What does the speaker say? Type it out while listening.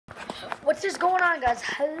What is going on, guys?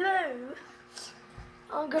 Hello.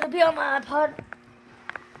 I'm gonna be on my iPod.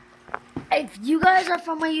 If you guys are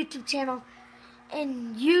from my YouTube channel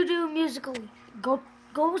and you do Musical.ly, go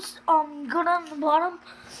down the bottom,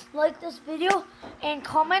 like this video, and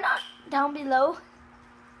comment down below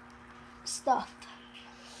stuff.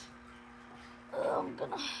 I'm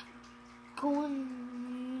gonna go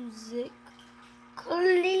on Musical.ly.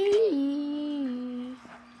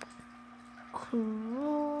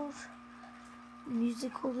 Close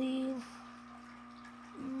Musical.ly.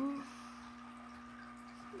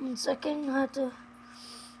 1 second, I have to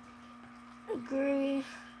agree.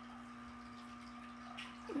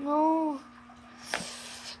 No,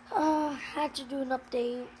 I had to do an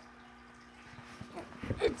update.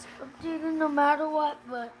 It's updated no matter what,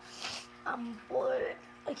 but I'm bored.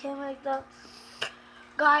 I can't make that.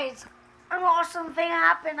 Guys, an awesome thing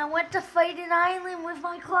happened. I went to Fighting Island with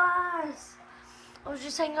my class. I was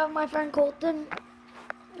just hanging out with my friend Colton.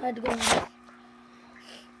 I had to go home.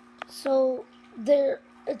 So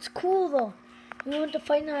it's cool though. We went to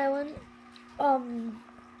Fighting Island.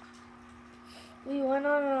 We went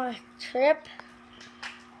on a trip.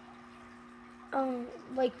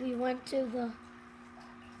 Like we went to the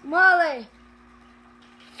Molly.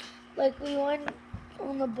 Like we went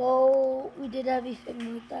on the boat. We did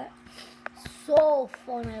everything like that. So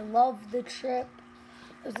fun. I loved the trip.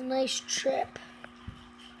 It was a nice trip.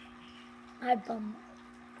 I had fun.